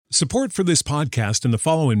Support for this podcast and the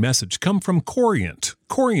following message come from Corient.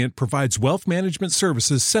 Corient provides wealth management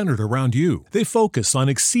services centered around you. They focus on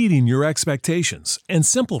exceeding your expectations and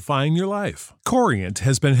simplifying your life. Corient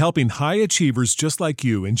has been helping high achievers just like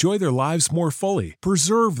you enjoy their lives more fully,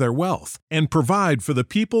 preserve their wealth, and provide for the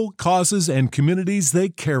people, causes, and communities they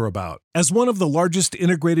care about. As one of the largest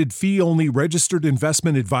integrated fee-only registered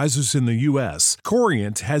investment advisors in the U.S.,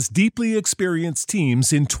 Corient has deeply experienced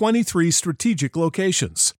teams in 23 strategic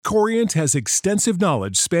locations. Corient has extensive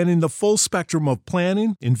knowledge spanning the full spectrum of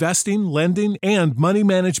planning, investing, lending, and money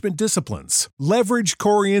management disciplines. Leverage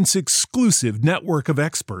Corient's exclusive network of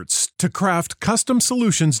experts to craft custom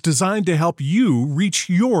solutions designed to help you reach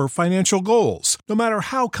your financial goals, no matter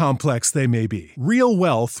how complex they may be. Real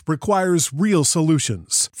wealth requires real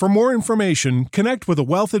solutions. For more information, connect with a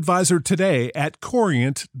wealth advisor today at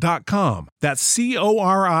Corient.com. That's Corient.com.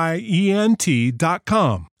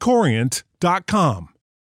 Corient.com.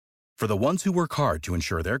 For the ones who work hard to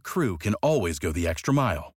ensure their crew can always go the extra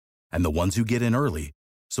mile, and the ones who get in early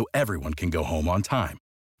so everyone can go home on time,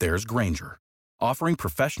 there's Grainger, offering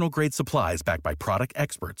professional-grade supplies backed by product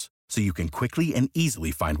experts so you can quickly and easily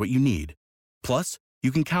find what you need. Plus,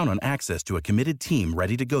 you can count on access to a committed team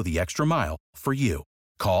ready to go the extra mile for you.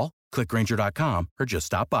 Call, click Grainger.com, or just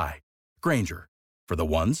stop by. Grainger, for the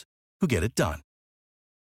ones who get it done.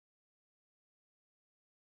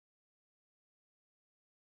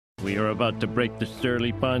 We are about to break the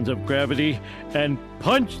surly bonds of gravity and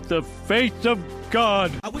punch the face of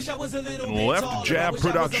God. Left Jab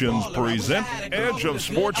Productions present Edge of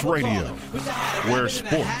Sports Radio, where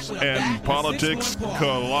sports and politics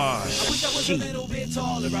collide.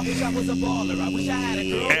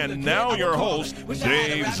 And now your host,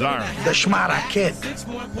 Dave Zirin. The Schmata Kid.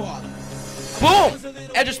 Boom!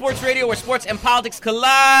 Edge of Sports Radio, where sports and politics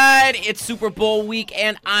collide. It's Super Bowl week,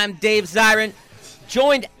 and I'm Dave Zirin.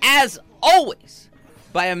 Joined, as always,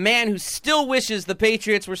 by a man who still wishes the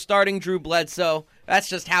Patriots were starting Drew Bledsoe. That's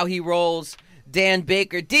just how he rolls. Dan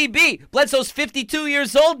Baker. DB, Bledsoe's 52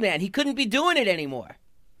 years old, man. He couldn't be doing it anymore.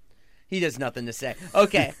 He has nothing to say.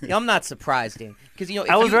 Okay, I'm not surprised, Dan. Because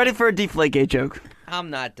I was ready for a Deflategate joke. I'm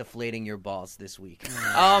not deflating your balls this week.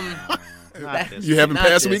 You haven't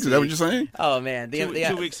passed weeks? Is that what you're saying? Oh, man.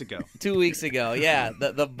 2 weeks ago. 2 weeks ago, yeah.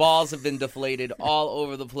 The balls have been deflated all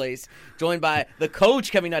over the place. Joined by the coach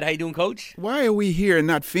coming out. How you doing, Coach? Why are we here and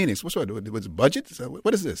not Phoenix? What's what? Was it budget?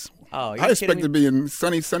 What is this? Oh, I expect to be in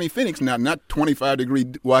sunny Phoenix now, not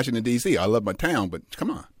 25-degree Washington, D.C. I love my town, but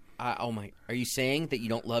come on. Are you saying that you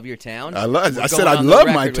don't love your town? I said I love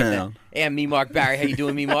my town. And me, Mark Barry. How you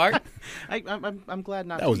doing, me, Mark? I'm glad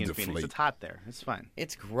not that being in deflate. Phoenix. It's hot there. It's fine.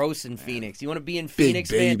 It's gross in Phoenix. You want to be in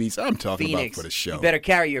Phoenix, Big babies. Man? I'm talking Phoenix. about for the show. You better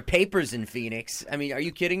carry your papers in Phoenix. I mean, are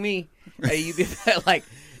you kidding me? Like,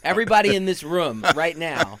 everybody in this room right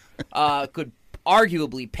now could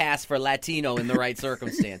arguably pass for Latino in the right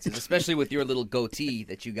circumstances, especially with your little goatee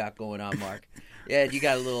that you got going on, Mark. Yeah, you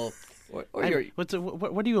got a little... What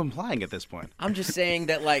are you implying at this point? I'm just saying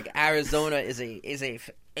that, like, Arizona is a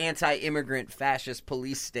anti-immigrant fascist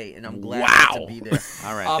police state, and I'm glad to be there.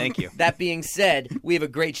 All right, thank you. That being said, we have a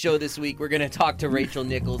great show this week. We're going to talk to Rachel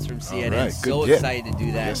Nichols from CNN. Right, so get. Excited to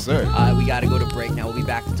do that. Yes, sir. We got to go to break now. We'll be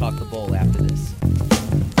back to talk the bowl after this.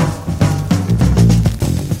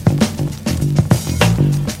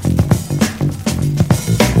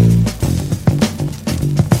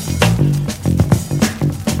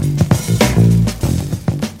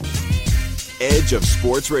 Edge of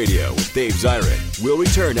Sports Radio with Dave Zirin. We'll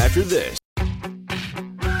return after this.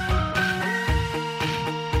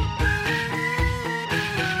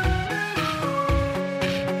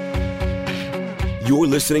 You're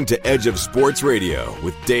listening to Edge of Sports Radio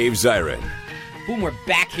with Dave Zirin. Boom, we're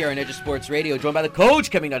back here on Edge of Sports Radio, joined by the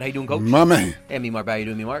coach coming out. How you doing, Coach? My man. Hey, me, Mark. How you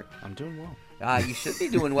doing, me, Mark? I'm doing well. You should be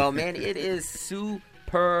doing well, man. It is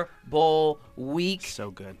Super Bowl week.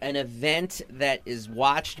 So good. An event that is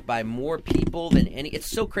watched by more people than any.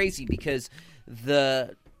 It's so crazy because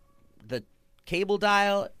the cable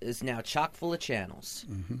dial is now chock full of channels.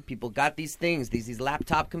 Mm-hmm. People got these things, these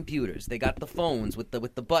laptop computers. They got the phones with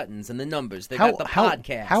the buttons and the numbers. They got the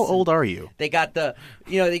podcasts. How old are you? They got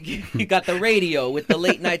you got the radio with the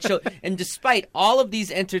late night show. And despite all of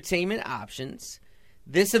these entertainment options,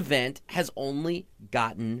 this event has only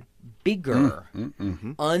gotten bigger.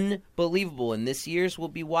 Mm-hmm. Unbelievable. And this year's will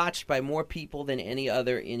be watched by more people than any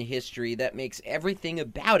other in history. That makes everything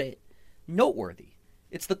about it noteworthy.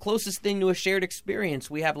 It's the closest thing to a shared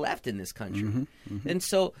experience we have left in this country. Mm-hmm. Mm-hmm. And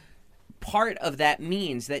so part of that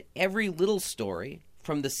means that every little story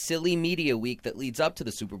from the silly media week that leads up to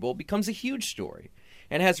the Super Bowl becomes a huge story.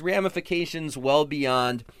 and has ramifications well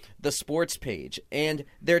beyond the sports page. And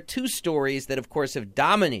there are two stories that, of course, have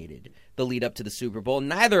dominated the lead up to the Super Bowl,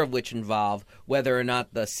 neither of which involve whether or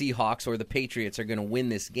not the Seahawks or the Patriots are going to win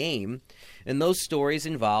this game. And those stories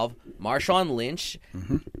involve Marshawn Lynch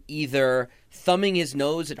either thumbing his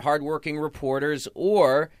nose at hardworking reporters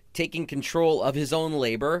or taking control of his own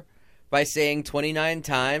labor by saying 29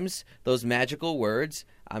 times those magical words,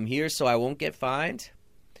 "I'm here so I won't get fined,"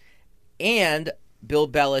 and Bill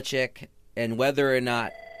Belichick and whether or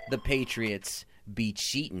not the Patriots be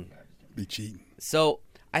cheating. So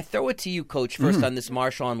I throw it to you, Coach, first on this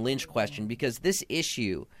Marshawn Lynch question, because this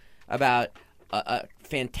issue about a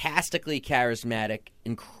fantastically charismatic,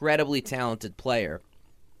 incredibly talented player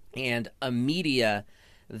and a media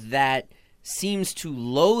that seems to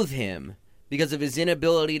loathe him because of his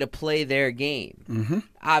inability to play their game,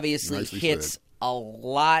 obviously Nicely hits said. a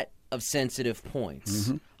lot of sensitive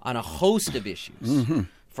points on a host of issues,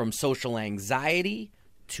 from social anxiety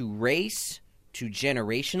to race to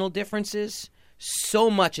generational differences. So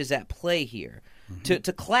much is at play here. To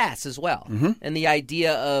class as well. And the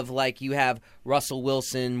idea of, like, you have Russell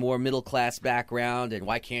Wilson, more middle-class background, and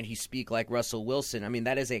why can't he speak like Russell Wilson? I mean,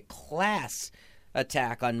 that is a class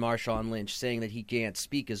attack on Marshawn Lynch, saying that he can't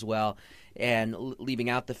speak as well, and leaving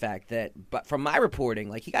out the fact that, but from my reporting,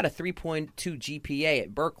 like, he got a 3.2 GPA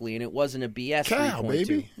at Berkeley, and it wasn't a BS 3.2.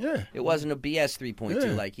 Baby. Yeah. It wasn't a BS 3.2.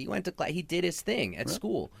 Yeah. Like, he went to class, he did his thing at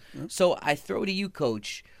school. So I throw to you,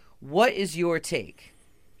 Coach, what is your take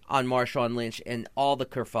on Marshawn Lynch and all the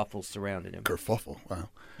kerfuffles surrounding him? Kerfuffle, wow.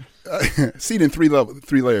 See it in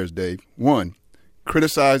three layers, Dave. One,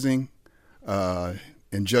 criticizing and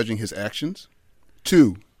judging his actions.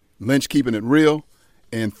 Two, Lynch keeping it real.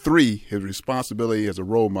 And three, his responsibility as a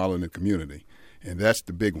role model in the community. And that's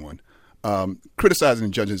the big one. Criticizing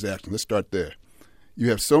and judging his actions. Let's start there. You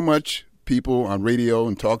have so much people on radio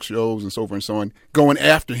and talk shows and so forth and so on going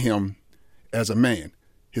after him as a man.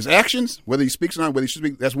 His actions, whether he speaks or not, whether he should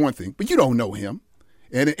speak, that's one thing. But you don't know him.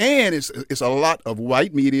 And it's a lot of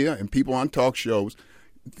white media and people on talk shows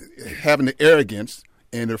having the arrogance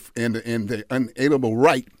and the unalienable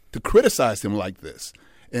right to criticize him like this.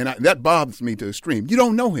 And that bothers me to the extreme. You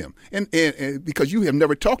don't know him, and because you have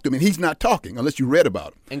never talked to him, and he's not talking unless you read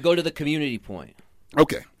about him. And go to the community point.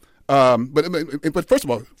 Okay. But first of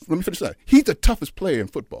all, let me finish that. He's the toughest player in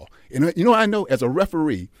football. And I know as a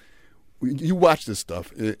referee, you watch this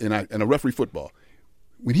stuff in a referee football.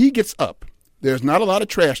 When he gets up, there's not a lot of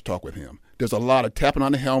trash talk with him. There's a lot of tapping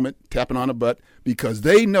on the helmet, tapping on the butt, because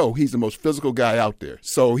they know he's the most physical guy out there.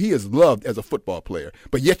 So he is loved as a football player.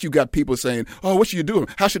 But yet you got people saying, "Oh, what should you do?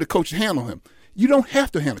 How should the coach handle him?" You don't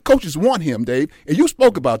have to handle him. Coaches want him, Dave. And you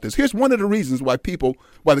spoke about this. Here's one of the reasons why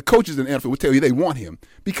the coaches in the NFL will tell you they want him.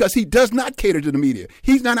 Because he does not cater to the media.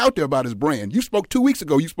 He's not out there about his brand. You spoke 2 weeks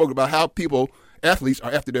ago, about how athletes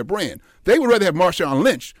are after their brand. They would rather have Marshawn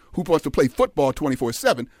Lynch, who wants to play football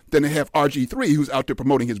 24/7, than to have RG3, who's out there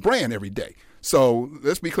promoting his brand every day. So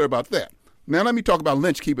let's be clear about that. Now let me talk about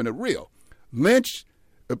Lynch keeping it real. Lynch,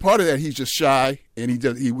 a part of that, he's just shy, and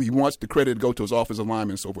he wants the credit to go to his offensive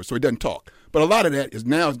lineman and so forth, so he doesn't talk. But a lot of that is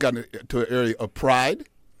now it's gotten to an area of pride,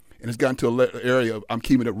 and it's gotten to an area of I'm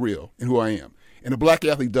keeping it real and who I am. And a black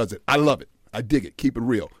athlete does it. I love it. I dig it. Keep it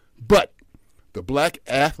real. But the black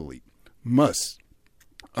athlete must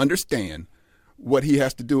understand what he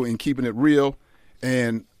has to do in keeping it real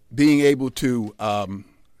and being able to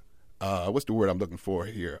what's the word I'm looking for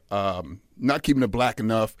here? Not keeping it black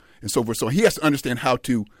enough and so forth. So he has to understand how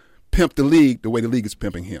to pimp the league the way the league is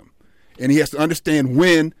pimping him. And he has to understand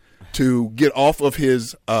when to get off of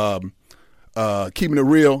his keeping it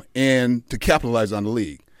real and to capitalize on the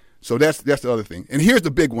league. So that's the other thing. And here's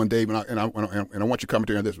the big one, Dave, and I want your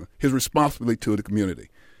commentary on this one. His responsibility to the community.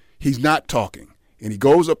 He's not talking. And he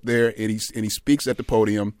goes up there and he speaks at the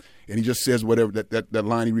podium and he just says whatever that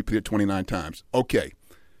line he repeated 29 times. Okay,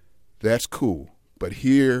 that's cool. But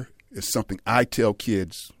here is something I tell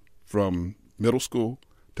kids from middle school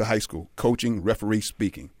to high school, coaching, referee,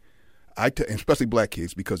 speaking. Especially black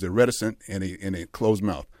kids because they're reticent and they closed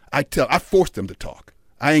mouth. I force them to talk.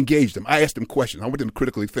 I engage them. I ask them questions. I want them to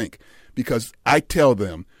critically think because I tell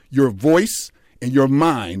them your voice and your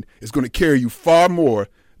mind is going to carry you far more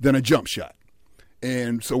than a jump shot.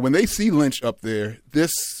 And so when they see Lynch up there,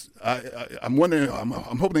 I'm wondering,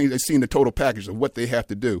 I'm hoping they've seen the total package of what they have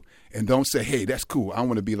to do and don't say, hey, that's cool. I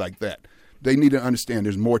want to be like that. They need to understand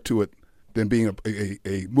there's more to it than being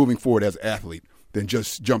a moving forward as an athlete than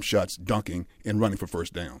just jump shots, dunking, and running for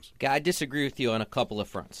first downs. I disagree with you on a couple of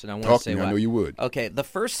fronts, and I want to say why. I know you would. Okay, the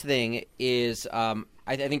first thing is I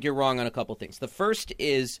think you're wrong on a couple things. The first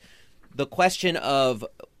is the question of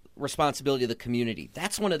responsibility to the community.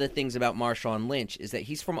 That's one of the things about Marshawn Lynch is that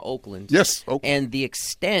he's from Oakland. Yes, Oakland. And the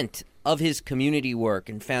extent of his community work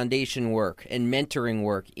and foundation work and mentoring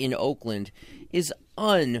work in Oakland is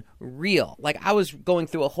unreal. Like, I was going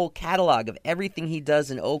through a whole catalog of everything he does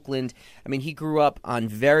in Oakland. I mean, he grew up on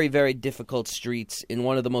very, very difficult streets in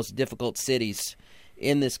one of the most difficult cities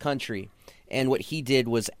in this country. And what he did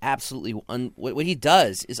was absolutely what he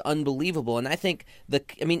does is unbelievable. And I think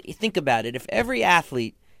think about it. If every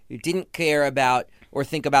athlete didn't care about or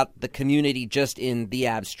think about the community just in the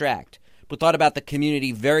abstract, but thought about the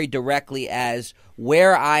community very directly as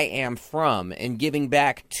where I am from and giving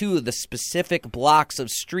back to the specific blocks of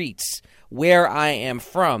streets where I am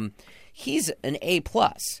from, he's an A+.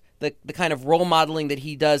 The kind of role modeling that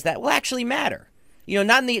he does that will actually matter.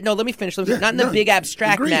 Not in the let me finish. Not in the big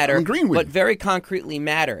abstract matter, but very concretely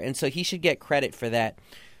matter. And so he should get credit for that.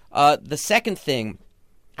 The second thing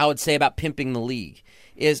I would say about pimping the league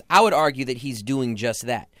is I would argue that he's doing just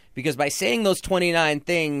that. Because by saying those 29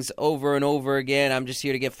 things over and over again, I'm just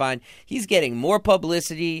here to get fined, he's getting more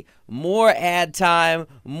publicity, more ad time,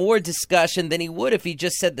 more discussion than he would if he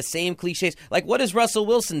just said the same cliches. Like, what has Russell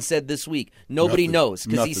Wilson said this week? Nobody knows,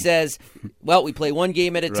 because he says, well, we play one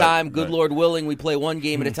game at a time. Good Lord willing, we play one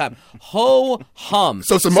game at a time. Ho-hum.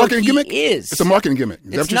 So it's a marketing gimmick? It's a marketing gimmick.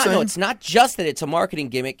 Is that what you're saying? No, it's not just that it's a marketing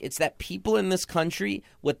gimmick. It's that people in this country,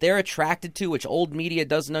 what they're attracted to, which old media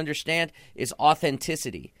doesn't understand, is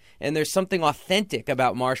authenticity. And there's something authentic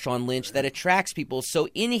about Marshawn Lynch that attracts people. So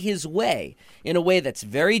in his way, in a way that's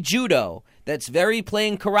very judo, that's very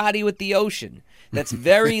playing karate with the ocean, that's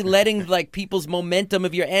very letting people's momentum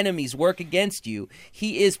of your enemies work against you,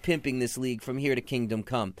 he is pimping this league from here to kingdom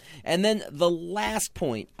come. And then the last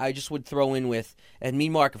point I just would throw in with, and me,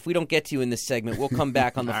 Mark, if we don't get to you in this segment, we'll come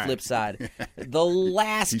back on the flip side. The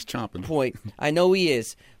last point, I know he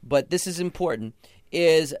is, but this is important,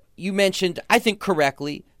 is you mentioned, I think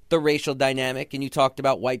correctly, the racial dynamic, and you talked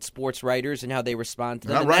about white sports writers and how they respond to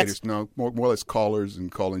them. Not writers, no, more or less callers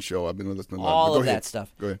and call-in show. I've been listening to all of that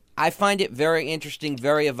stuff. Go ahead. I find it very interesting,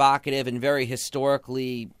 very evocative, and very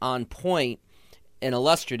historically on point and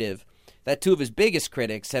illustrative that two of his biggest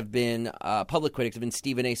critics have been, public critics, have been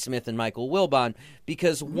Stephen A. Smith and Michael Wilbon,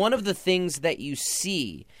 because one of the things that you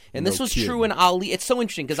see, and this was true in Ali, it's so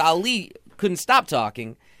interesting because Ali couldn't stop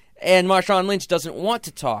talking, and Marshawn Lynch doesn't want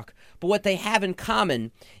to talk. But what they have in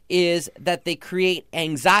common is that they create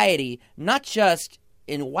anxiety, not just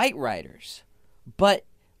in white writers, but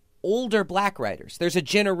older black writers. There's a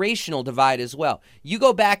generational divide as well. You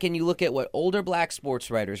go back and you look at what older black sports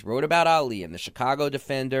writers wrote about Ali in the Chicago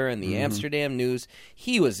Defender and the Amsterdam News.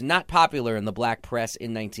 He was not popular in the black press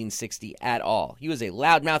in 1960 at all. He was a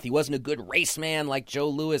loudmouth. He wasn't a good race man like Joe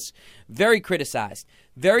Louis. Very criticized.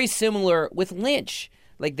 Very similar with Lynch.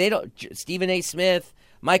 Stephen A. Smith,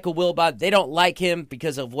 Michael Wilbon, they don't like him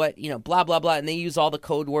because of what, blah, blah, blah, and they use all the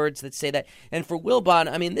code words that say that. And for Wilbon,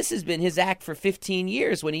 I mean, this has been his act for 15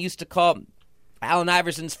 years when he used to call Allen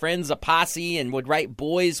Iverson's friends a posse and would write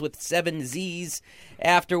boys with 7 Z's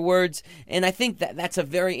afterwards. And I think that that's a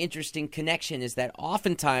very interesting connection, is that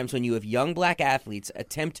oftentimes when you have young black athletes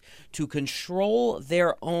attempt to control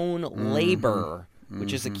their own labor,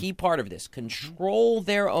 which is a key part of this, control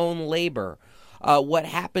their own labor, what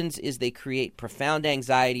happens is they create profound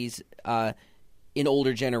anxieties in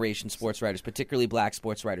older generation sports writers, particularly black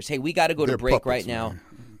sports writers. Hey, we got to go to break right now. Man.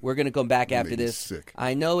 We're going to come back after this. Sick.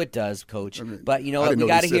 I know it does, Coach. But you know what? We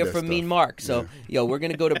got to hear from me and Mark. So, we're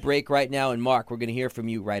going to go to break right now. And, Mark, we're going to hear from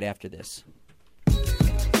you right after this.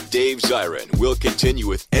 Dave Zirin will continue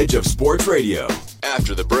with Edge of Sports Radio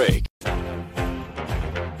after the break.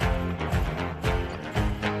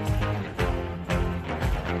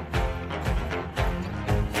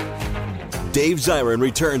 Dave Zirin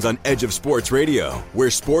returns on Edge of Sports Radio,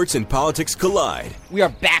 where sports and politics collide. We are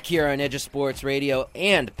back here on Edge of Sports Radio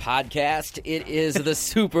and podcast. It is the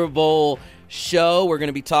Super Bowl show. We're going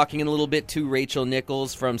to be talking in a little bit to Rachel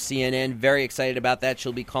Nichols from CNN. Very excited about that.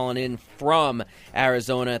 She'll be calling in from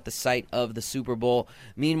Arizona at the site of the Super Bowl.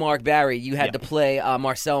 Me and Mark Barry, you had to play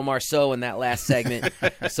Marcel Marceau in that last segment.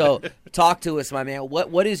 So talk to us, my man.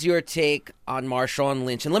 What is your take on Marshawn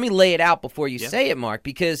Lynch? And let me lay it out before you say it, Mark,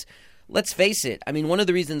 because let's face it. I mean, one of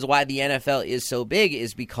the reasons why the NFL is so big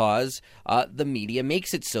is because the media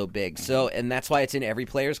makes it so big. And that's why it's in every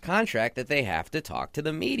player's contract that they have to talk to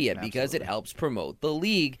the media because it helps promote the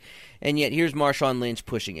league. And yet here's Marshawn Lynch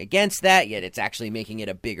pushing against that, yet it's actually making it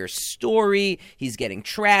a bigger story. He's getting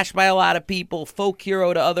trashed by a lot of people, folk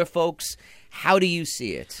hero to other folks. How do you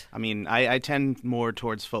see it? I mean, I tend more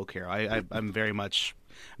towards folk hero. I'm very much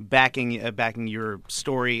backing your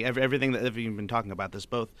story, everything that you've been talking about this,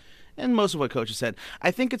 both and most of what Coach has said.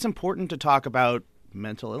 I think it's important to talk about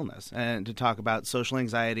mental illness and to talk about social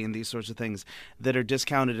anxiety and these sorts of things that are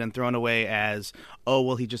discounted and thrown away as, oh,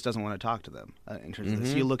 well, he just doesn't want to talk to them in terms of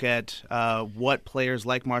this. You look at what players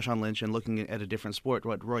like Marshawn Lynch, and looking at a different sport,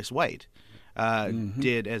 what Royce White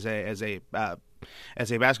did as a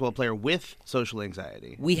basketball player with social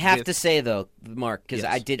anxiety. We have to say, though, Mark, because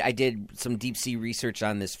I did some deep sea research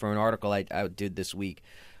on this for an article I did this week.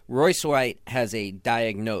 Royce White has a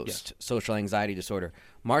diagnosed social anxiety disorder.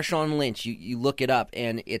 Marshawn Lynch, you look it up,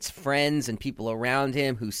 and it's friends and people around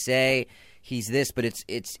him who say he's this, but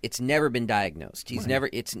it's never been diagnosed.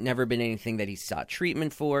 It's never been anything that he sought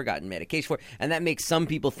treatment for, gotten medication for, and that makes some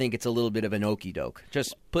people think it's a little bit of an okey doke.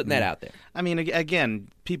 Just putting that out there. I mean, again,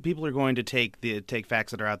 people are going to take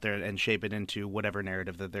facts that are out there and shape it into whatever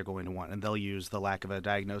narrative that they're going to want, and they'll use the lack of a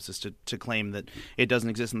diagnosis to claim that it doesn't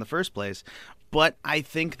exist in the first place. But I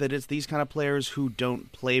think that it's these kind of players who don't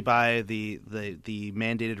play by the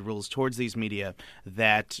mandated rules towards these media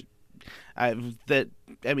that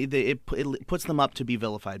it puts them up to be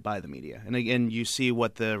vilified by the media. And again, you see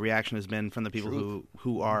what the reaction has been from the people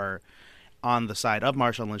who are on the side of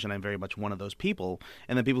Marshawn Lynch, and I'm very much one of those people,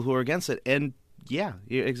 and the people who are against it. And yeah,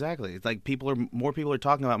 exactly. It's like more people are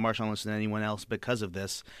talking about Marshawn Lynch than anyone else because of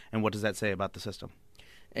this. And what does that say about the system?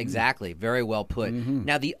 Exactly. Very well put.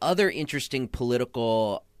 Now, the other interesting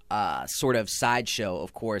political sort of sideshow,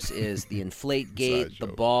 of course, is the Inflategate, the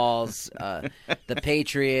balls, the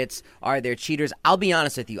Patriots. Are there cheaters? I'll be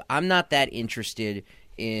honest with you. I'm not that interested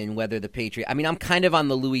in whether the Patriots – I mean, I'm kind of on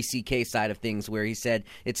the Louis C.K. side of things where he said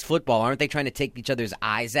it's football. Aren't they trying to take each other's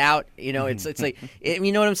eyes out? You know, it's like –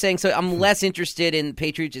 you know what I'm saying? So I'm less interested in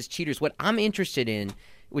Patriots as cheaters. What I'm interested in,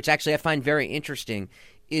 which actually I find very interesting,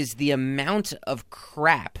 is the amount of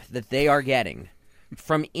crap that they are getting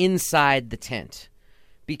from inside the tent.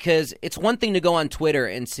 Because it's one thing to go on Twitter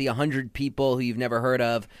and see 100 people who you've never heard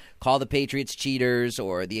of call the Patriots cheaters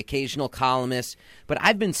or the occasional columnist, but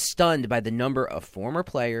I've been stunned by the number of former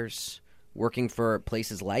players working for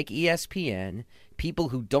places like ESPN, people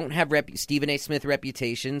who don't have Stephen A. Smith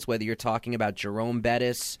reputations, whether you're talking about Jerome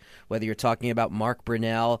Bettis, whether you're talking about Mark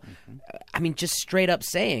Brunell. I mean, just straight up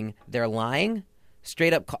saying they're lying.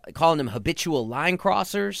 Straight up calling them habitual line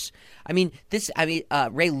crossers. I mean,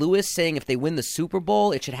 Ray Lewis saying if they win the Super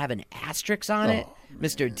Bowl, it should have an asterisk on it.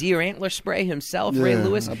 Mr. Deer Antler Spray himself, Ray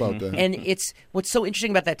Lewis. How about that? And what's so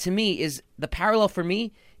interesting about that to me is the parallel for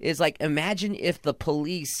me is like, imagine if the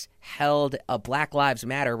police held a Black Lives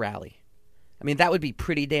Matter rally. I mean, that would be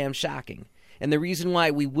pretty damn shocking. And the reason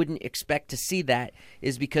why we wouldn't expect to see that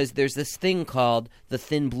is because there's this thing called the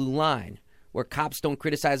thin blue line, where cops don't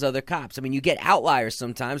criticize other cops. I mean, you get outliers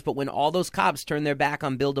sometimes, but when all those cops turn their back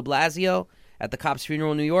on Bill de Blasio at the cop's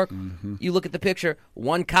funeral in New York, you look at the picture,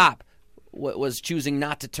 one cop was choosing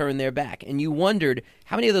not to turn their back. And you wondered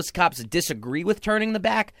how many of those cops disagree with turning the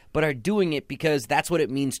back, but are doing it because that's what it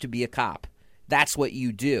means to be a cop. That's what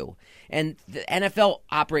you do. And the NFL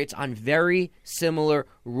operates on very similar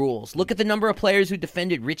rules. Look at the number of players who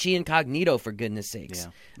defended Richie Incognito, for goodness sakes.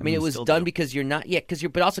 Yeah. I mean, it was done because you're not,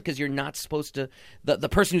 but also because you're not supposed to, the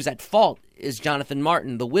person who's at fault is Jonathan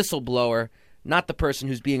Martin, the whistleblower, not the person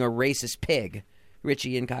who's being a racist pig,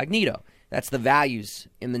 Richie Incognito. That's the values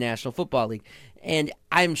in the National Football League. And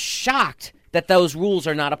I'm shocked that those rules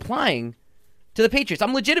are not applying to the Patriots.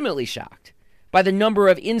 I'm legitimately shocked by the number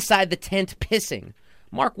of inside the tent pissing.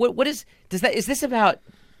 Mark, is this about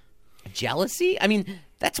jealousy? I mean,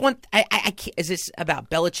 that's one. I can't, is this about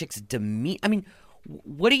Belichick's demeanor? I mean,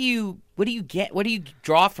 what do you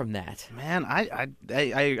draw from that? Man, I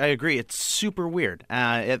agree. It's super weird.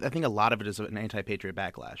 I think a lot of it is an anti-patriot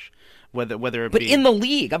backlash. Whether it but be in the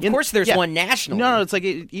league, of course, there's one nationally. No, it's like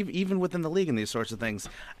even within the league and these sorts of things.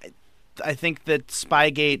 I think that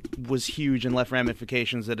Spygate was huge and left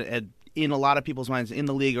ramifications that had, in a lot of people's minds in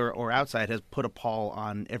the league or outside, has put a pall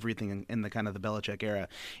on everything in the kind of the Belichick era.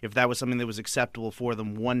 If that was something that was acceptable for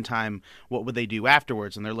them one time, what would they do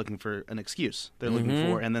afterwards? And they're looking for an excuse. They're looking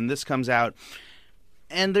for, and then this comes out,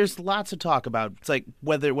 and there's lots to talk about. It's like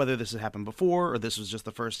whether this has happened before or this was just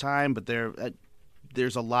the first time, but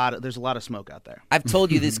there's a lot of smoke out there. I've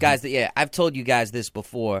told you this, guys. I've told you guys this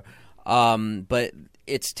before, but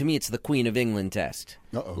it's the Queen of England test.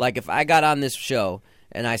 Uh-oh. Like if I got on this show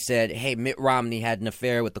and I said, hey, Mitt Romney had an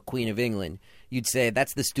affair with the Queen of England, you'd say,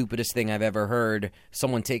 that's the stupidest thing I've ever heard.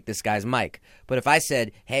 Someone take this guy's mic. But if I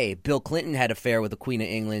said, hey, Bill Clinton had an affair with the Queen of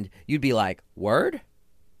England, you'd be like, word?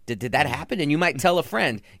 Did that happen? And you might tell a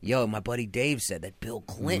friend, yo, my buddy Dave said that Bill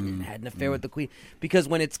Clinton had an affair with the Queen. Because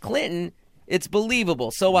when it's Clinton, It's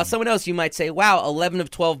believable. So while someone else, you might say, wow, 11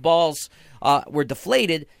 of 12 balls were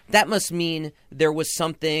deflated, that must mean there was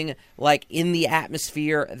something like in the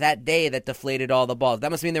atmosphere that day that deflated all the balls.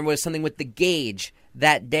 That must mean there was something with the gauge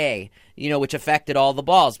that day, which affected all the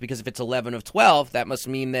balls. Because if it's 11 of 12, that must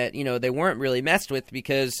mean that, they weren't really messed with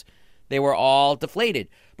because they were all deflated.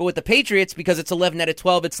 But with the Patriots, because it's 11 out of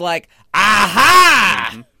 12, it's like,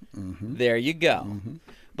 aha! Mm-hmm. There you go. Mm-hmm.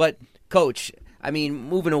 But, Coach,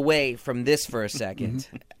 moving away from this for a second,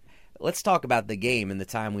 let's talk about the game in the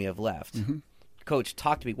time we have left. Mm-hmm. Coach,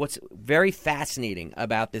 talk to me. What's very fascinating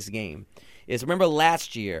about this game is, remember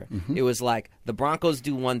last year, it was like the Broncos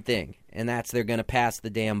do one thing, and that's they're going to pass the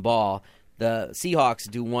damn ball. The Seahawks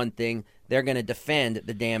do one thing, they're going to defend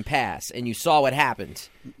the damn pass. And you saw what happened.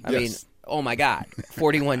 I mean, oh my God,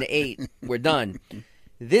 41-8, we're done.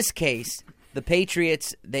 This case, the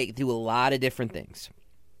Patriots, they do a lot of different things.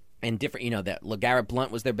 And different, that LeGarrette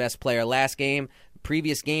Blount was their best player last game.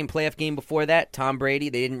 Previous game, playoff game before that, Tom Brady,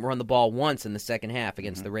 they didn't run the ball once in the second half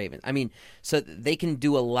against the Ravens. So they can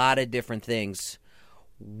do a lot of different things.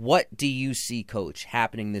 What do you see, Coach,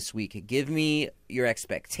 happening this week? Give me your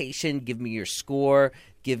expectation, give me your score,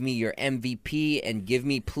 give me your MVP, and give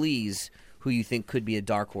me, please, who you think could be a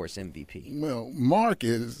dark horse MVP. Well, Mark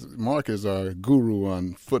is our guru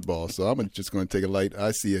on football, so I'm just going to take it light.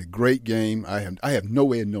 I see a great game. I have no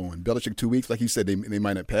way of knowing. Belichick 2 weeks, like you said, they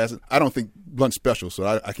might not pass it. I don't think Blunt's special,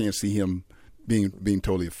 so I can't see him being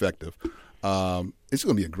totally effective. It's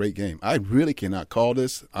going to be a great game. I really cannot call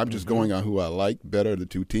this. I'm just going on who I like better of the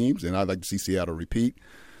two teams, and I'd like to see Seattle repeat.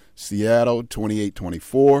 Seattle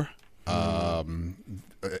 28-24.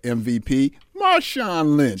 MVP,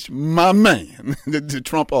 Marshawn Lynch, my man, to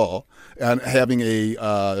trump all, and having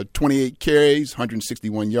a 28 carries,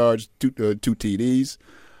 161 yards, two TDs.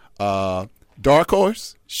 Dark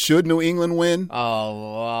horse, should New England win?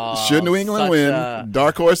 Should New England win?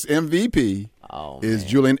 Dark horse MVP is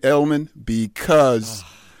Julian Edelman, because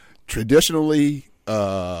traditionally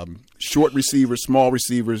short receivers, small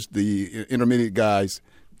receivers, the intermediate guys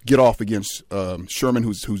get off against Sherman,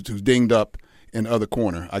 who's dinged up, in the other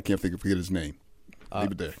corner. I can't forget his name.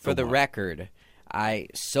 Leave it there. For the record, I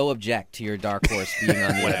so object to your dark horse being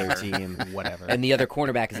on the other team. Whatever. And the other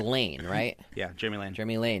cornerback is Lane, right? Yeah, Jeremy Lane.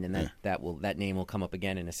 Jeremy Lane, and that name will come up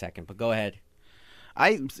again in a second. But go ahead.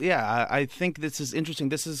 I think this is interesting.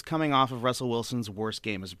 This is coming off of Russell Wilson's worst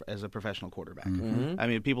game as a profestional quarterback.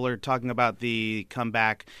 Mm-hmm. People are talking about the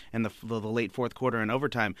comeback and the late fourth quarter and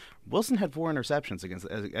overtime. Wilson had 4 interceptions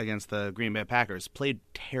against the Green Bay Packers. Played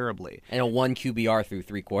terribly. And a 1 QBR through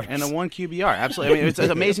 3 quarters. And a 1 QBR, absolutely. It's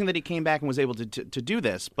amazing that he came back and was able to do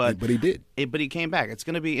this. But he did. But he came back. It's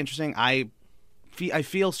going to be interesting. I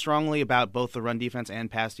feel strongly about both the run defense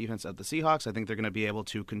and pass defense of the Seahawks. I think they're going to be able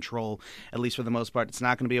to control, at least for the most part. It's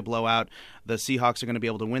not going to be a blowout. The Seahawks are going to be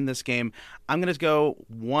able to win this game. I'm going to go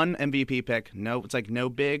one MVP pick. No, it's like no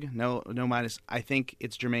big, no minus. I think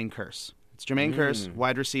it's Jermaine Kearse. It's Jermaine Kearse,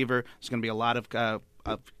 wide receiver. There's going to be a lot of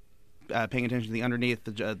paying attention to the underneath,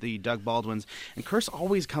 the Doug Baldwins. And Kearse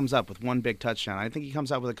always comes up with one big touchdown. I think he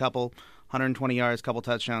comes up with a couple, 120 yards, couple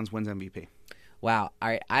touchdowns, wins MVP. Wow.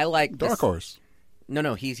 I like dark horse.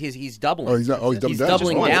 No, he's doubling. Oh, he's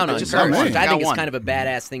doubling down on Kearse, which I think is one. kind of a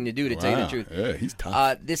badass thing to do, to tell you the truth. Yeah, he's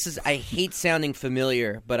tough. I hate sounding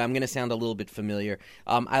familiar, but I'm going to sound a little bit familiar.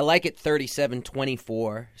 I like it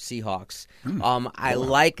 37-24 Seahawks. I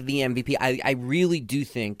like the MVP. I really do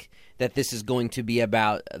think that this is going to be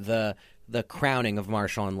about the crowning of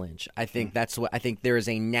Marshawn Lynch. I think I think there is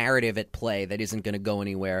a narrative at play that isn't going to go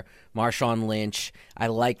anywhere. Marshawn Lynch, I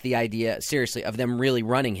like the idea, seriously, of them really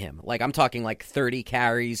running him. Like, I'm talking like 30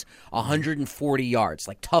 carries, 140 yards,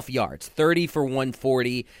 like tough yards, 30 for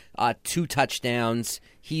 140, 2 touchdowns.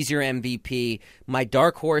 He's your MVP. My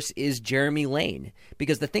dark horse is Jeremy Lane,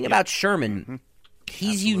 because the thing about Sherman,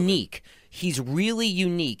 he's unique. He's really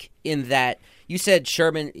unique in that you said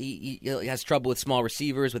Sherman he has trouble with small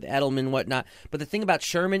receivers, with Edelman and whatnot. But the thing about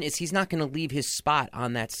Sherman is he's not going to leave his spot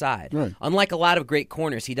on that side. Right. Unlike a lot of great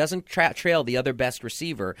corners, he doesn't trail the other best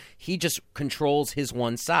receiver. He just controls his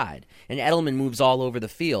one side. And Edelman moves all over the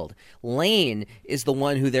field. Lane is the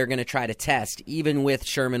one who they're going to try to test, even with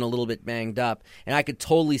Sherman a little bit banged up. And I could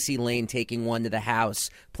totally see Lane taking one to the house,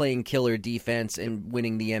 playing killer defense, and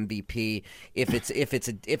winning the MVP if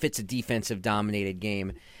it's a defensive dominated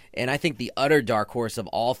game. And I think the utter dark horse of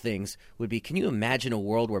all things would be, can you imagine a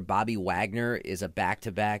world where Bobby Wagner is a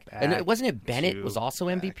back-to-back? And wasn't it Bennett was also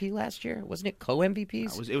MVP last year? Wasn't it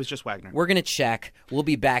co-MVPs? It was just Wagner. We're going to check. We'll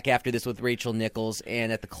be back after this with Rachel Nichols,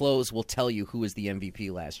 and at the close, we'll tell you who was the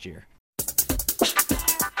MVP last year.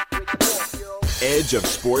 Edge of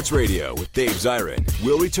Sports Radio with Dave Zirin.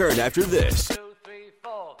 We'll return after this. 2, 3,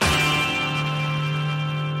 4.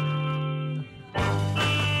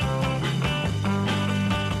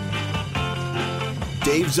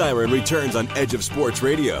 Dave Zirin returns on Edge of Sports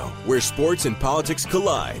Radio, where sports and politics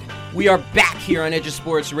collide. We are back here on Edge of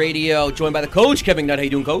Sports Radio, joined by the coach, Kevin Nutt. How you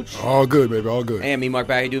doing, Coach? All good, baby, all good. And me, Mark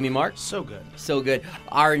Barry. How you doing, me, Mark? So good. So good.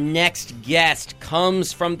 Our next guest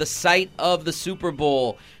comes from the site of the Super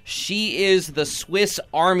Bowl. She is the Swiss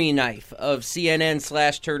Army knife of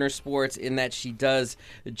CNN/Turner Sports in that she does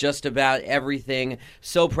just about everything.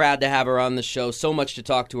 So proud to have her on the show. So much to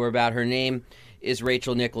talk to her about. Her name is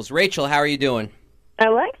Rachel Nichols. Rachel, how are you doing? I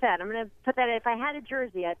like that. I'm going to put that, if I had a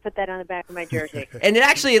jersey, I'd put that on the back of my jersey. And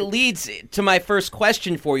it leads to my first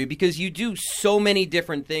question for you, because you do so many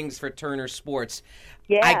different things for Turner Sports.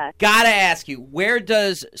 Yeah. I got to ask you, where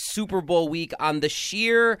does Super Bowl week on the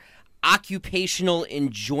sheer occupational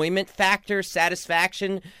enjoyment factor,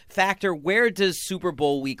 satisfaction factor, where does Super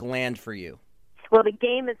Bowl week land for you? Well, the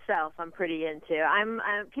game itself I'm pretty into.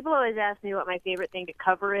 People always ask me what my favorite thing to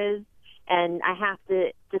cover is. And I have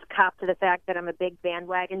to just cop to the fact that I'm a big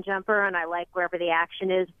bandwagon jumper, and I like wherever the action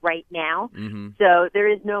is right now. Mm-hmm. So there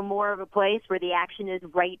is no more of a place where the action is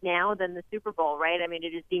right now than the Super Bowl, right? I mean,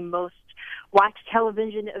 it is the most watched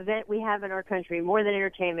television event we have in our country, more than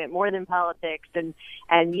entertainment, more than politics, and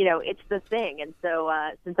you know, it's the thing. And so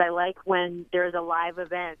since I like when there's a live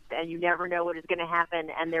event and you never know what is going to happen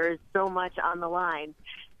and there is so much on the line,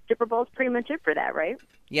 Super Bowl's pretty much it for that, right?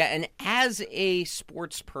 Yeah, and as a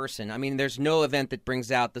sports person, I mean, there's no event that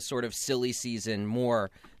brings out the sort of silly season more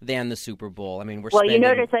than the Super Bowl. I mean, you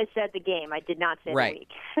notice I said the game. I did not say right.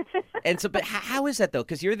 the week. And so, but how is that, though?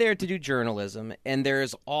 Because you're there to do journalism, and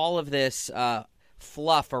there's all of this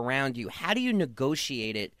fluff around you. How do you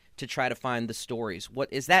negotiate it to try to find the stories? What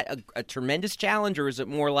is that a tremendous challenge, or is it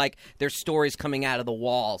more like there's stories coming out of the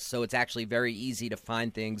wall, so it's actually very easy to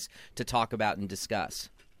find things to talk about and discuss?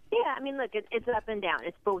 Yeah, I mean, look, it's up and down.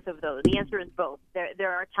 It's both of those. The answer is both.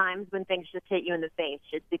 There are times when things just hit you in the face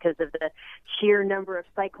just because of the sheer number of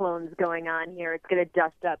cyclones going on here. It's going to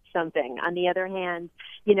dust up something. On the other hand,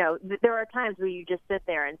 you know, there are times where you just sit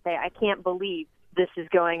there and say, I can't believe this is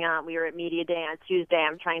going on. We were at Media Day on Tuesday.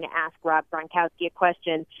 I'm trying to ask Rob Gronkowski a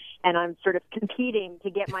question, and I'm sort of competing to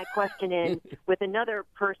get my question in with another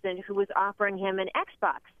person who was offering him an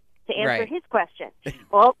Xbox to answer his question.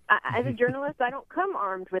 Well, as a journalist, I don't come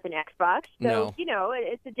armed with an Xbox. So, you know,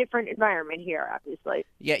 it's a different environment here, obviously.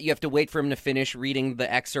 Yeah, you have to wait for him to finish reading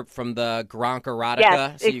the excerpt from the Gronk erotica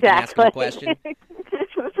yes, so you can ask him a question.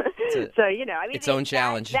 So, you know, I mean, its own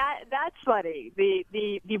challenge. That's funny.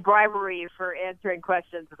 The bribery for answering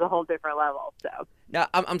questions is a whole different level. So now,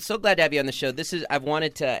 I'm so glad to have you on the show. I've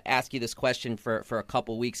wanted to ask you this question for a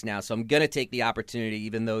couple weeks now, so I'm going to take the opportunity,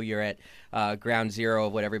 even though you're at ground zero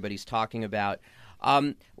of what everybody's talking about.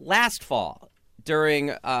 Last fall,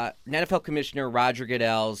 during NFL Commissioner Roger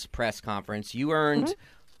Goodell's press conference, you earned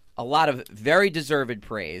a lot of very deserved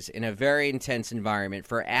praise in a very intense environment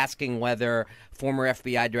for asking whether former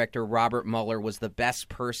FBI Director Robert Mueller was the best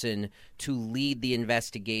person to lead the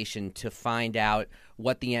investigation to find out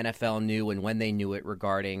what the NFL knew and when they knew it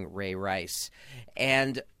regarding Ray Rice.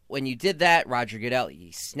 And when you did that, Roger Goodell,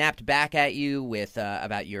 he snapped back at you with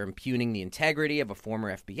about your impugning the integrity of a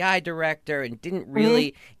former FBI director and didn't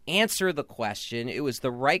really answer the question. It was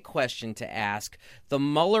the right question to ask. The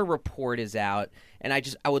Mueller report is out, and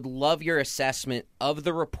I would love your assessment of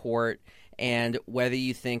the report and whether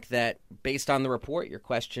you think that, based on the report, your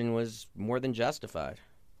question was more than justified.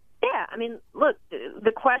 Yeah, I mean, look,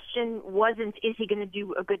 the question wasn't, is he going to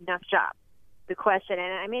do a good enough job? The question,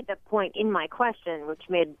 and I made that point in my question, which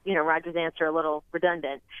made, you know, Roger's answer a little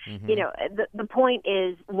redundant. You know, the point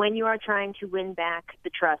is, when you are trying to win back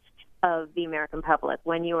the trust of the American public,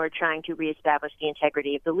 when you are trying to reestablish the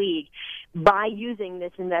integrity of the league by using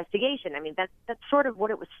this investigation, I mean, that's sort of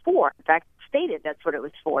what it was for. In fact, stated that's what it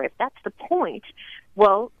was for. If that's the point,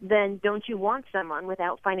 well, then don't you want someone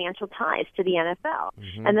without financial ties to the NFL?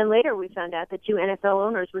 And then later we found out that 2 NFL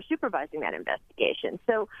owners were supervising that investigation.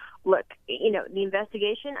 So, look, you know, the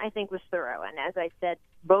investigation, I think, was thorough. And as I said,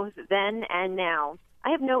 both then and now, I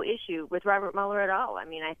have no issue with Robert Mueller at all. I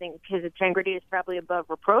mean, I think his integrity is probably above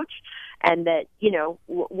reproach, and that, you know,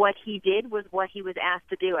 what he did was what he was asked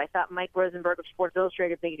to do. I thought Mike Rosenberg of Sports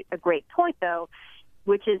Illustrated made a great point, though,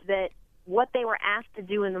 which is that what they were asked to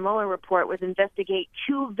do in the Mueller report was investigate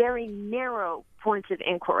 2 very narrow points of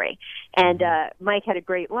inquiry. And Mike had a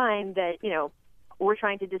great line that, you know, we're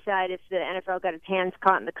trying to decide if the NFL got its hands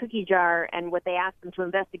caught in the cookie jar, and what they asked them to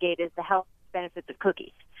investigate is the health benefits of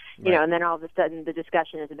cookies. You know, and then all of a sudden the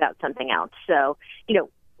discussion is about something else. So, you know,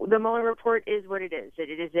 the Mueller report is what it is.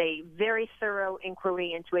 It is a very thorough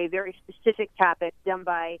inquiry into a very specific topic done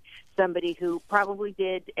by somebody who probably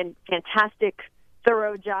did a fantastic,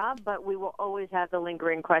 thorough job, but we will always have the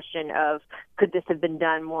lingering question of, could this have been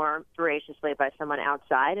done more voraciously by someone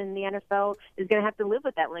outside? And the NFL is going to have to live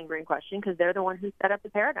with that lingering question because they're the one who set up the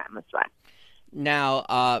paradigm this way.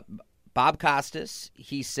 Now, Bob Costas,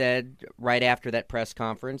 he said right after that press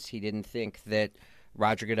conference he didn't think that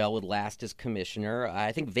Roger Goodell would last as commissioner.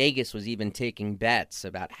 I think Vegas was even taking bets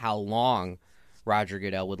about how long Roger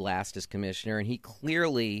Goodell would last as commissioner, and he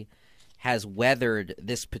clearly has weathered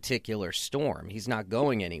this particular storm. He's not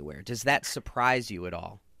going anywhere. Does that surprise you at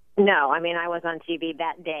all? No, I mean, I was on TV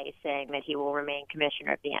that day saying that he will remain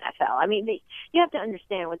commissioner of the NFL. I mean, you have to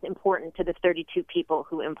understand what's important to the 32 people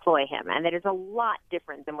who employ him, and that is a lot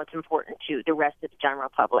different than what's important to the rest of the general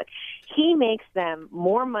public. He makes them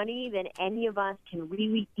more money than any of us can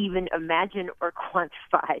really even imagine or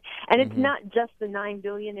quantify. And it's not just the $9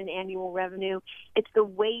 billion in annual revenue. It's the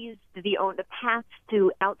ways that the paths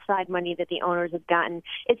to outside money that the owners have gotten.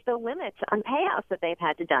 It's the limits on payouts that they've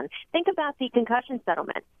had to done. Think about the concussion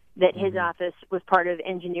settlement that his office was part of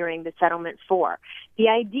engineering the settlement for. The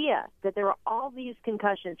idea that there are all these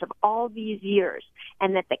concussions of all these years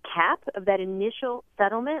and that the cap of that initial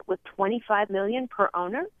settlement was $25 million per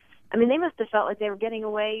owner, I mean, they must have felt like they were getting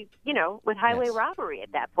away, with highway robbery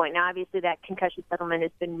at that point. Now, obviously, that concussion settlement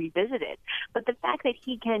has been revisited. But the fact that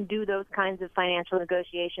he can do those kinds of financial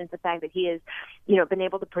negotiations, the fact that he has, been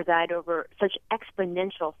able to preside over such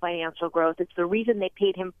exponential financial growth, it's the reason they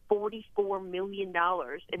paid him $44 million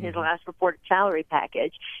in his last reported salary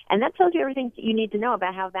package. And that tells you everything you need to know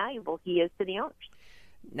about how valuable he is to the owners.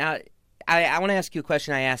 Now, I want to ask you a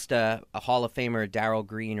question. I asked a Hall of Famer, Darrell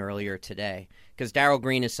Green, earlier today, because Darrell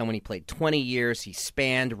Green is someone he played 20 years. He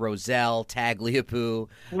spanned Rozelle, Tagliabue,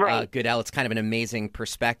 Goodell. It's kind of an amazing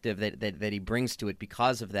perspective that he brings to it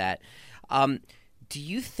because of that. Do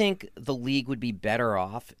you think the league would be better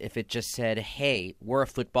off if it just said, hey, we're a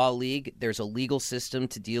football league. There's a legal system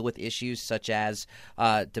to deal with issues such as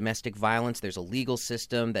domestic violence. There's a legal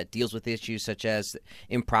system that deals with issues such as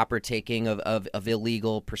improper taking of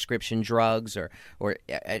illegal prescription drugs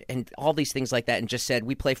and all these things like that, and just said,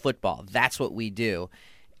 we play football. That's what we do.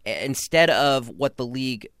 Instead of what the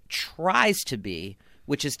league tries to be,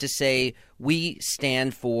 which is to say we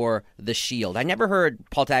stand for the shield. I never heard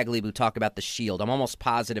Paul Tagliabue talk about the shield. I'm almost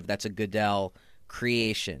positive that's a Goodell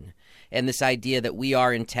creation. And this idea that we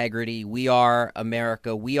are integrity, we are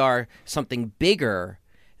America, we are something bigger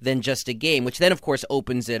than just a game, which then, of course,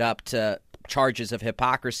 opens it up to charges of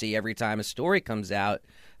hypocrisy every time a story comes out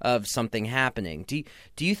of something happening.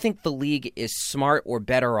 Do you think the league is smart or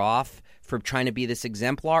better off for trying to be this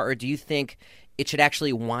exemplar, or do you think it should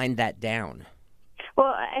actually wind that down?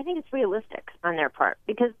 Well, I think it's realistic on their part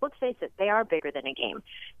because, let's face it, they are bigger than a game.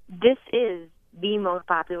 This is the most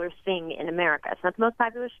popular thing in America. It's not the most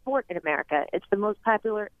popular sport in America. It's the most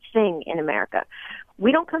popular thing in America.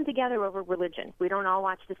 We don't come together over religion. We don't all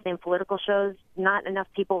watch the same political shows. Not enough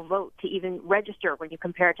people vote to even register when you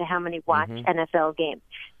compare it to how many watch NFL games.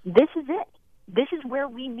 This is it. This is where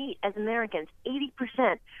we meet as Americans.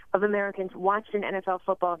 80% of Americans watched an NFL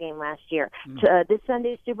football game last year. This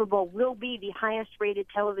Sunday's Super Bowl will be the highest-rated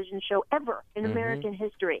television show ever in American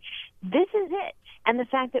history. This is it. And the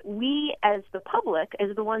fact that we, as the public,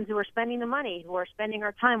 as the ones who are spending the money, who are spending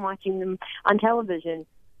our time watching them on television,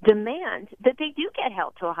 demand that they do get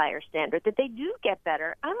held to a higher standard, that they do get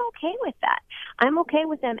better, I'm okay with that. I'm okay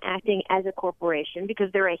with them acting as a corporation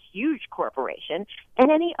because they're a huge corporation, and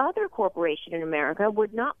any other corporation in America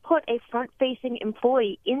would not put a front-facing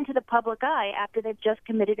employee into the public eye after they've just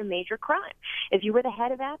committed a major crime. If you were the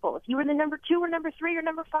head of Apple, if you were the number 2 or number 3 or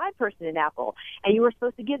number 5 person at Apple, and you were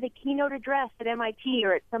supposed to give the keynote address at MIT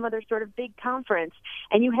or at some other sort of big conference,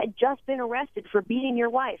 and you had just been arrested for beating your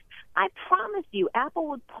wife, I promise you Apple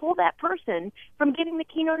would pull that person from giving the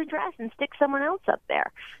keynote address and stick someone else up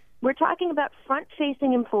there. We're talking about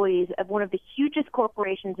front-facing employees of one of the hugest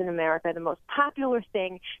corporations in America, the most popular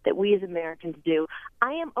thing that we as Americans do.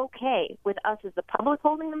 I am okay with us as the public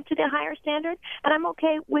holding them to the higher standard, and I'm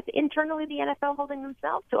okay with internally the NFL holding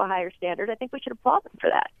themselves to a higher standard. I think we should applaud them for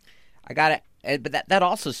that. I got it. But that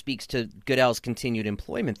also speaks to Goodell's continued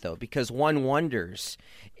employment, though, because one wonders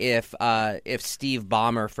if Steve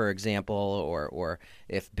Ballmer, for example, or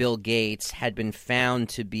if Bill Gates had been found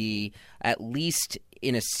to be at least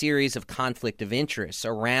in a series of conflict of interest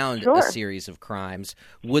around a series of crimes,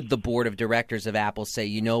 would the board of directors of Apple say,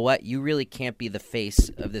 you know what, you really can't be the face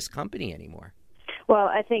of this company anymore? Well,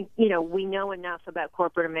 I think, we know enough about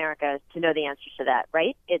corporate America to know the answer to that,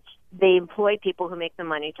 right? They employ people who make the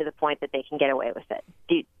money to the point that they can get away with it.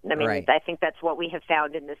 Right. I think that's what we have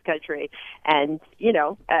found in this country. And,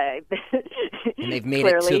 and they've made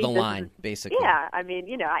it to the line, basically. Yeah. I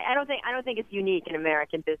don't think it's unique in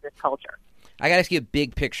American business culture. I got to ask you a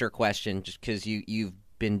big picture question, just because you've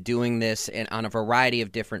been doing this and on a variety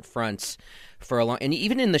of different fronts for a long, and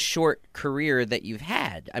even in the short career that you've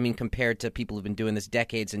had, compared to people who've been doing this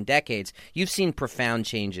decades and decades, you've seen profound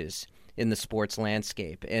changes in the sports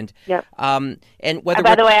landscape. And yep. And whether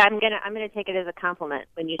by the way, I'm gonna take it as a compliment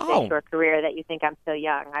when you say short career that you think I'm so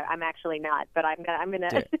young. I'm actually not, but I'm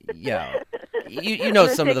gonna. Yeah, you know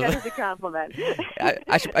some of the. That as a compliment.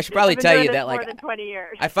 I should probably tell you that more than 20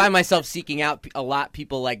 years. I find myself seeking out a lot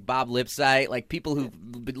people like Bob Lipsyte, like people who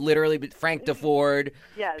literally Frank DeFord.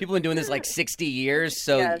 Yes. People have been doing this like 60 years,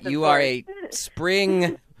 so yes, you are a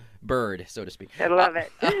spring bird, so to speak. I love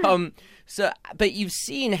it. But you've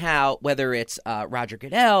seen how, whether it's Roger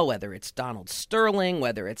Goodell, whether it's Donald Sterling,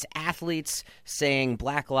 whether it's athletes saying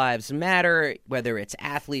Black Lives Matter, whether it's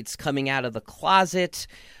athletes coming out of the closet,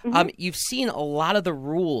 you've seen a lot of the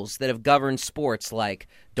rules that have governed sports, like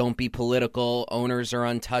don't be political, owners are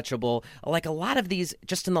untouchable. Like a lot of these,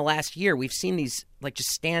 just in the last year, we've seen these like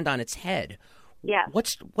just stand on its head. Yeah.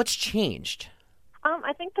 What's changed?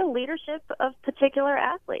 I think the leadership of particular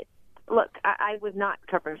athletes. Look, I was not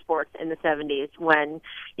covering sports in the 70s when,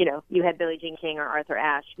 you had Billie Jean King or Arthur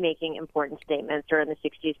Ashe making important statements, or in the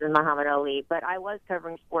 60s with Muhammad Ali. But I was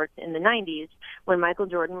covering sports in the 90s when Michael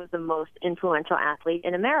Jordan was the most influential athlete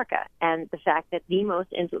in America. And the fact that the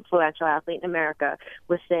most influential athlete in America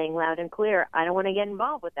was saying loud and clear, I don't want to get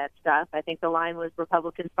involved with that stuff. I think the line was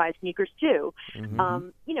Republicans buy sneakers too.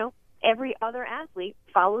 Every other athlete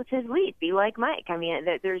follows his lead. Be like Mike.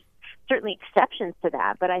 There's certainly exceptions to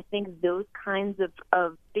that, but I think those kinds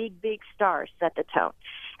of big stars set the tone.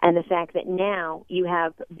 And the fact that now you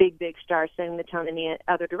have big stars setting the tone in the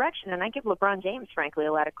other direction, and I give LeBron James, frankly,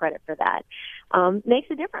 a lot of credit for that, makes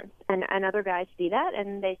a difference. And other guys see that,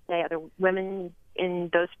 and they say, other women in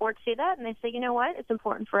those sports see that, and they say, you know what, it's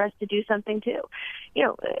important for us to do something too.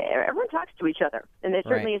 Everyone talks to each other, and they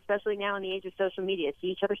certainly, especially now in the age of social media, see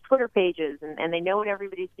each other's Twitter pages, and they know what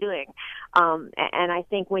everybody's doing. And I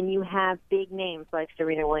think when you have big names like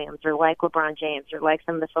Serena Williams or like LeBron James or like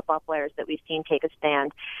some of the football players that we've seen take a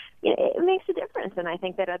stand, it makes a difference. And I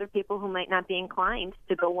think that other people who might not be inclined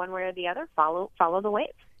to go one way or the other follow the wave.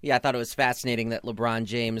 Yeah, I thought it was fascinating that LeBron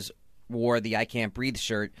James wore the I Can't Breathe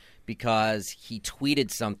shirt because he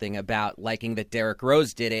tweeted something about liking that Derrick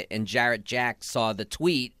Rose did it, and Jarrett Jack saw the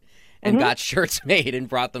tweet and got shirts made and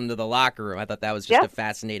brought them to the locker room. I thought that was just a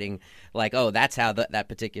fascinating, that's how that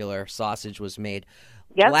particular sausage was made.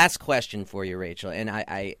 Yep. Last question for you, Rachel, and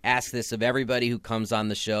I ask this of everybody who comes on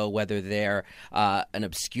the show, whether they're an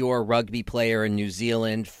obscure rugby player in New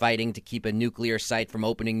Zealand fighting to keep a nuclear site from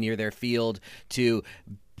opening near their field to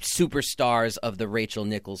superstars of the Rachel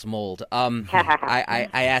Nichols mold. I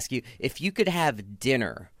ask you, if you could have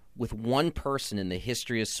dinner with one person in the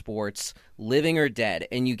history of sports, living or dead,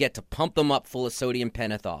 and you get to pump them up full of sodium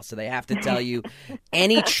pentothal, so they have to tell you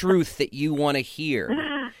any truth that you want to hear.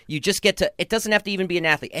 You just get to, it doesn't have to even be an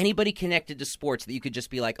athlete, anybody connected to sports that you could just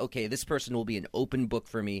be like, okay, this person will be an open book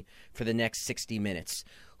for me for the next 60 minutes.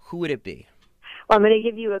 Who would it be? Well, I'm going to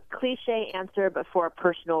give you a cliche answer, but for a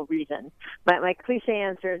personal reason. My cliche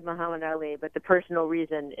answer is Muhammad Ali, but the personal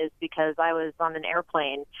reason is because I was on an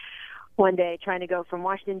airplane one day trying to go from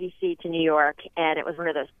Washington, D.C. to New York, and it was one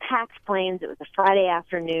of those packed planes. It was a Friday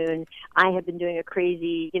afternoon. I had been doing a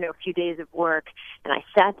crazy, few days of work, and I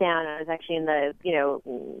sat down. I was actually in the,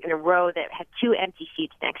 in a row that had two empty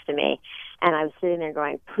seats next to me, and I was sitting there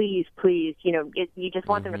going, please, you just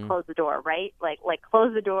want them to close the door, right? Like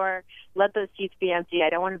close the door, let those seats be empty. I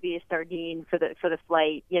don't want to be a sardine for the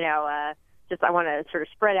flight, I want to sort of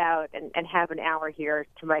spread out and have an hour here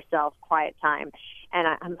to myself, quiet time. And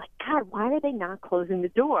I'm like, God, why are they not closing the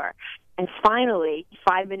door? And finally,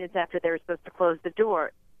 5 minutes after they were supposed to close the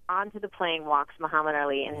door, onto the plane walks Muhammad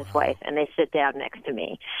Ali and his wife, and they sit down next to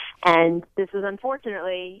me. And this was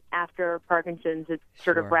unfortunately after Parkinson's had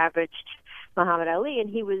sort of ravaged Muhammad Ali, and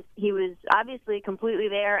he was obviously completely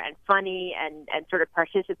there and funny and sort of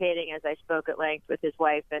participating as I spoke at length with his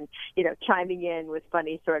wife and, chiming in with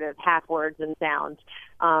funny sort of half words and sounds.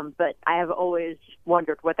 But I have always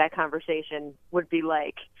wondered what that conversation would be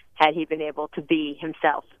like had he been able to be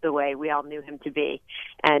himself the way we all knew him to be.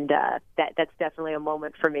 And that's definitely a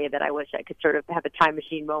moment for me that I wish I could sort of have a time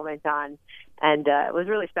machine moment on. And it was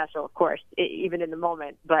really special, of course, even in the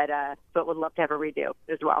moment, but would love to have a redo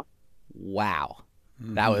as well. Wow.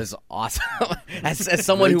 That was awesome. as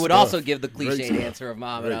someone Great who would stuff. also give the Great cliched stuff. answer of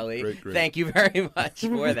Muhammad Ali. Great. Thank you very much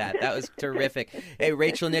for that. That was terrific. Hey,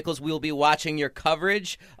 Rachel Nichols, we'll be watching your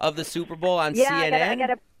coverage of the Super Bowl on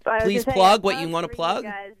CNN. Please plug what you want to plug.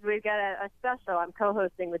 Guys, we've got a special. I'm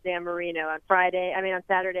co-hosting with Dan Marino on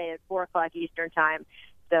Saturday at 4 o'clock Eastern Time.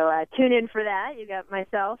 So tune in for that. You got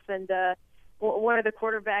myself and one of the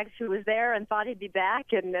quarterbacks who was there and thought he'd be back,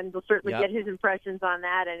 and we'll certainly get his impressions on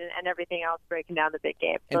that and everything else breaking down the big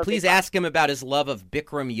game. So and please ask him about his love of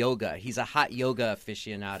Bikram yoga. He's a hot yoga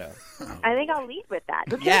aficionado. I think I'll lead with that.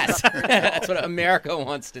 Yes, that's what America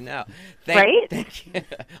wants to know. Thank you.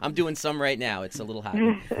 I'm doing some right now. It's a little hot.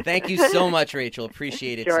 Thank you so much, Rachel.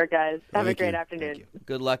 Appreciate it. Sure, guys. Have a great afternoon.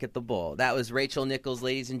 Good luck at the bowl. That was Rachel Nichols,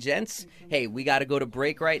 ladies and gents. Hey, we got to go to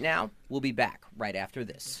break right now. We'll be back right after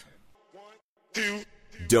this.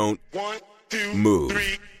 Don't move.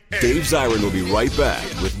 Dave Zirin will be right back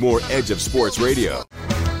with more Edge of Sports Radio.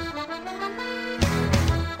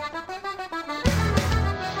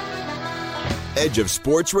 Edge of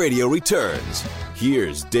Sports Radio returns.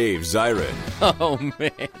 Here's Dave Zirin. Oh,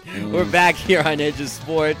 man. We're back here on Edge of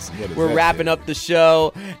Sports. We're wrapping up the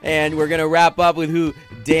show, and we're going to wrap up with who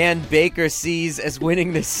Dan Baker sees as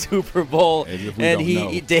winning this Super Bowl.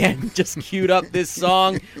 And Dan just queued up this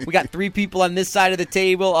song. We got 3 people on this side of the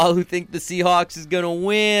table, all who think the Seahawks is going to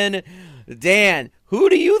win. Dan, who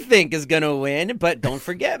do you think is going to win? But don't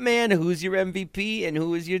forget, man, who's your MVP and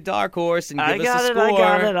who is your dark horse? And give us a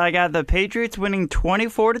score. I got the Patriots winning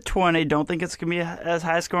 24-20. Don't think it's going to be as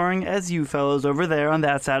high scoring as you fellows over there on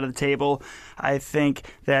that side of the table. I think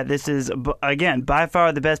that this is, again, by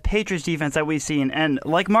far the best Patriots defense that we've seen. And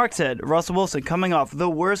like Mark said, Russell Wilson coming off the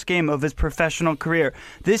worst game of his professional career.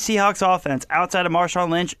 This Seahawks offense, outside of Marshawn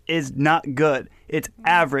Lynch, is not good. It's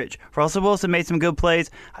average. Russell Wilson made some good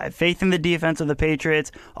plays. I have faith in the defense of the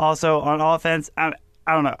Patriots. Also, on offense, I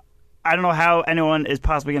don't know. I don't know how anyone is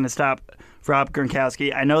possibly going to stop Rob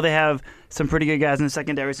Gronkowski. I know they have some pretty good guys in the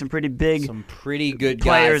secondary, some pretty good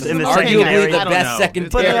players in the secondary. secondary. Arguably the best secondary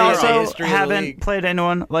but they also in the history of the haven't league. played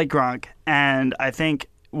anyone like Gronk. And I think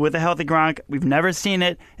with a healthy Gronk, we've never seen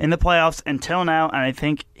it in the playoffs until now, and I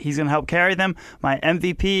think he's going to help carry them. My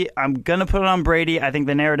MVP, I'm going to put it on Brady. I think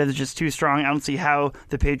the narrative is just too strong. I don't see how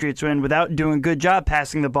the Patriots win without doing a good job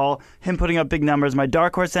passing the ball, him putting up big numbers. My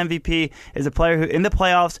dark horse MVP is a player who, in the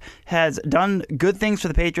playoffs, has done good things for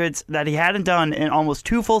the Patriots that he hadn't done in almost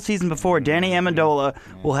 2 full seasons before. Danny Amendola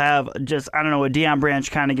will have just, a Deion Branch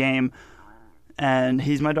kind of game, and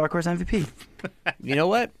he's my dark horse MVP. You know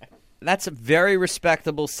what? That's a very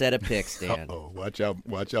respectable set of picks, Dan. Uh-oh. Watch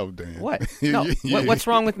out, Dan. What? No. What's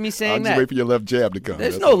wrong with me saying I'll that? just wait for your left jab to come.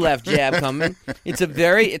 There's no left jab coming. It's a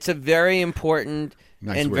very important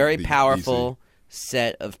and very powerful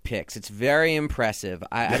set of picks. It's very impressive.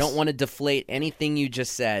 I don't want to deflate anything you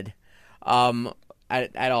just said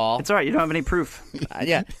at all. It's all right. You don't have any proof.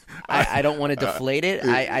 I don't want to deflate it.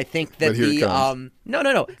 I think that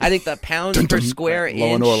No. I think the pounds per square inch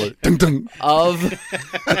of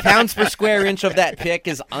the pounds per square inch of that pick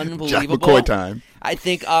is unbelievable. Jack McCoy time.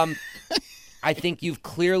 I think you've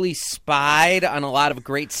clearly spied on a lot of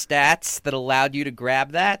great stats that allowed you to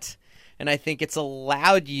grab that, and I think it's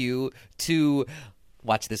allowed you to.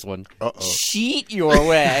 Watch this one. Cheat your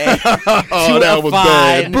way. That was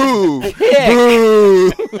bad. Boo.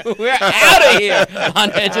 Boo. We're out of here on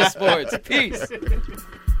Edge of Sports. Peace.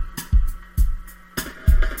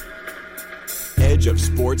 Edge of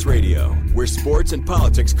Sports Radio, where sports and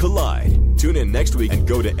politics collide. Tune in next week and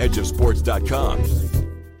go to edgeofsports.com.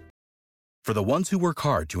 For the ones who work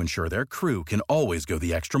hard to ensure their crew can always go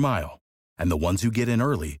the extra mile, and the ones who get in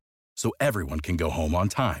early so everyone can go home on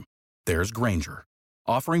time, there's Grainger,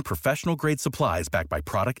 offering professional-grade supplies backed by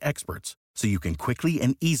product experts so you can quickly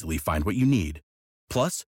and easily find what you need.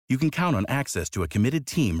 Plus, you can count on access to a committed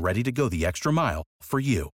team ready to go the extra mile for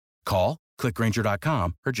you. Call, click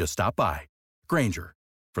Grainger.com, or just stop by. Grainger,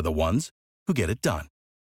 for the ones who get it done.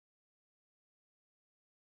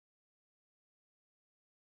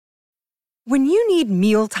 When you need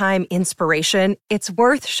mealtime inspiration, it's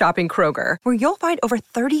worth shopping Kroger, where you'll find over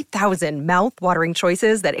 30,000 mouth-watering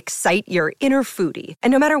choices that excite your inner foodie.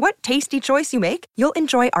 And no matter what tasty choice you make, you'll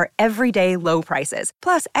enjoy our everyday low prices,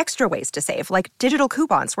 plus extra ways to save, like digital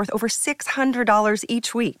coupons worth over $600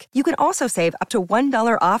 each week. You can also save up to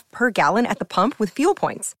 $1 off per gallon at the pump with fuel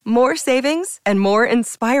points. More savings and more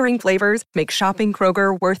inspiring flavors make shopping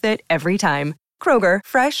Kroger worth it every time. Kroger,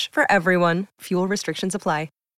 fresh for everyone. Fuel restrictions apply.